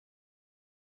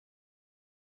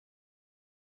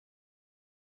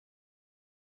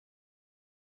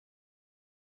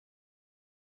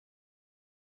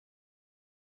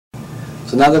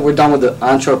So now that we're done with the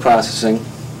onshore processing,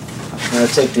 I'm going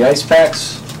to take the ice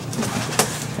packs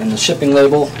and the shipping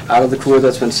label out of the cooler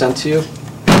that's been sent to you,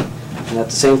 and at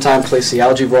the same time place the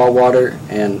algae raw water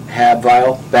and HAB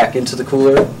vial back into the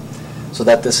cooler so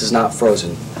that this is not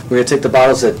frozen. We're going to take the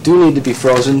bottles that do need to be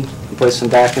frozen and place them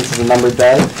back into the numbered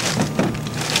bag.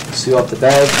 Seal up the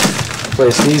bag.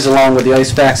 Place these along with the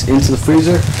ice packs into the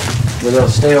freezer where they'll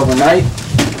stay overnight.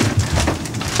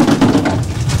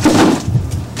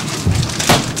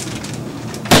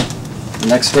 The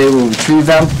next day we'll retrieve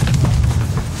them,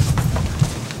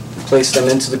 place them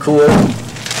into the cooler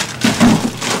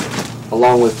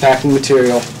along with packing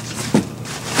material.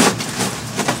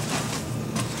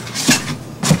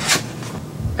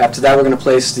 After that, we're going to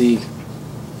place the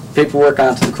paperwork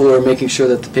onto the cooler, making sure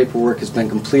that the paperwork has been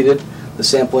completed, the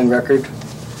sampling record,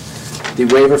 the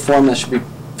waiver form that should be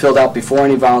filled out before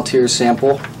any volunteers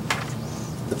sample,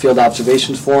 the field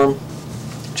observations form,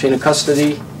 chain of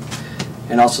custody,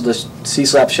 and also the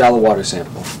CSLAP shallow water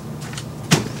sample.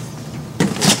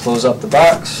 Let's close up the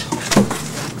box.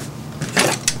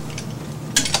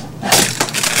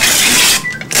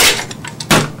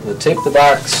 We'll tape the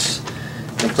box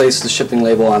and place the shipping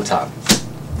label on top.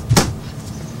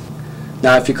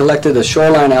 Now, if you collected a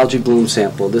shoreline algae bloom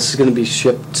sample, this is going to be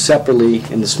shipped separately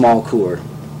in the small cooler.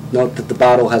 Note that the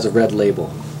bottle has a red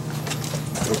label.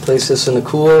 We'll place this in the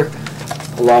cooler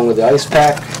along with the ice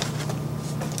pack.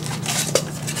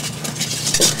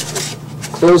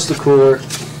 Close the cooler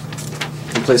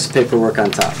and place the paperwork on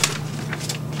top.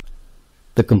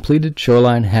 The completed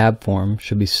shoreline HAB form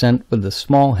should be sent with the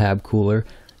small HAB cooler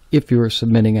if you are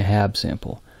submitting a HAB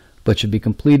sample, but should be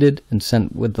completed and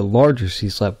sent with the larger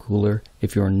CSLAP cooler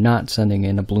if you are not sending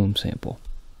in a bloom sample.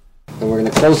 Then we're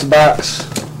going to close the box,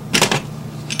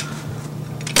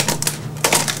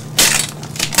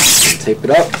 tape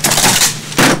it up,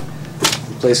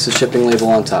 and place the shipping label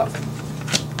on top.